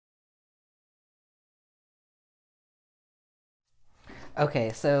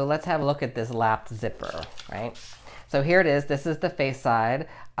Okay, so let's have a look at this lapped zipper, right? So here it is. This is the face side.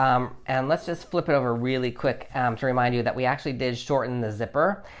 And let's just flip it over really quick to remind you that we actually did shorten the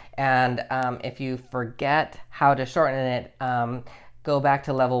zipper. And if you forget how to shorten it, go back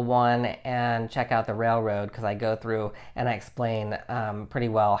to level 1 and check out the railroad, because I go through and I explain pretty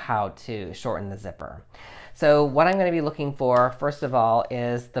well how to shorten the zipper. So what I'm going to be looking for, first of all,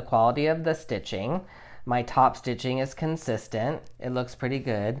 is the quality of the stitching. My top stitching is consistent. It looks pretty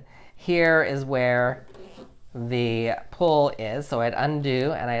good. Here is where the pull is, so I'd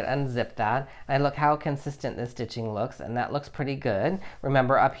undo and I'd unzip that. And I look how consistent the stitching looks, and that looks pretty good.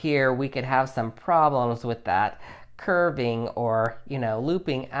 Remember, up here we could have some problems with that curving or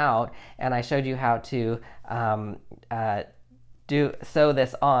looping out, and I showed you how to sew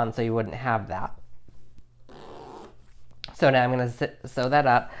this on so you wouldn't have that. So now I'm going to sew that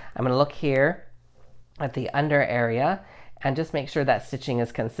up. I'm going to look here at the under area and just make sure that stitching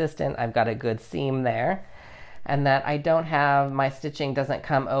is consistent. I've got a good seam there, and that I don't have, my stitching doesn't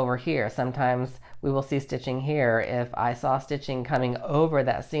come over here. Sometimes we will see stitching here. If I saw stitching coming over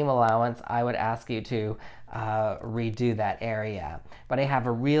that seam allowance, I would ask you to redo that area. But I have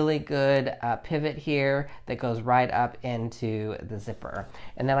a really good pivot here that goes right up into the zipper.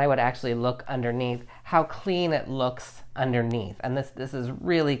 And then I would actually look underneath how clean it looks underneath. And this is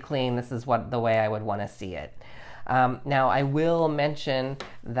really clean. This is the way I would want to see it. Now I will mention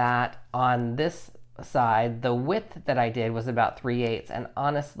that on this side, the width that I did was about 3/8, and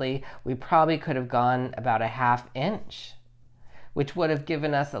honestly, we probably could have gone about a 1/2 inch, which would have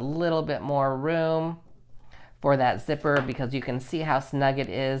given us a little bit more room for that zipper, because you can see how snug it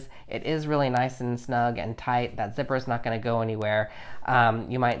is. It is really nice and snug and tight. That zipper is not going to go anywhere.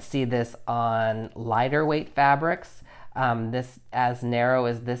 You might see this on lighter weight fabrics. This as narrow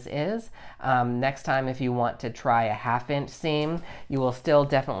as this is. Next time, if you want to try a 1/2 inch seam, you will still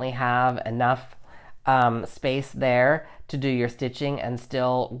definitely have enough space there to do your stitching and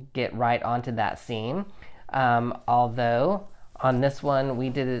still get right onto that seam. Although on this one we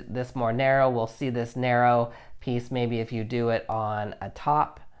did this more narrow. We'll see this narrow piece maybe if you do it on a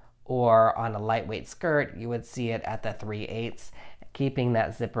top or on a lightweight skirt, you would see it at the 3/8, keeping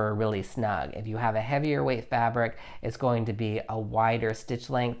that zipper really snug. If you have a heavier weight fabric, it's going to be a wider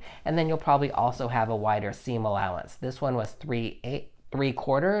stitch length, and then you'll probably also have a wider seam allowance. This one was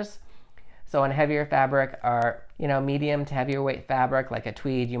 3/4. So on heavier fabric, or medium to heavier weight fabric like a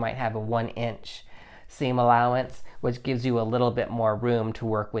tweed, you might have a 1 inch seam allowance, which gives you a little bit more room to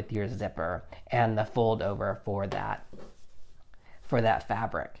work with your zipper and the fold over for that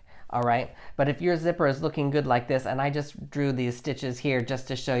fabric. All right, but if your zipper is looking good like this, and I just drew these stitches here just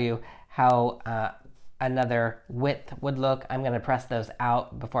to show you how another width would look. I'm going to press those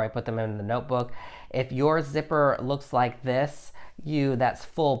out before I put them in the notebook. If your zipper looks like this, that's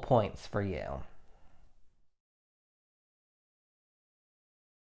full points for you.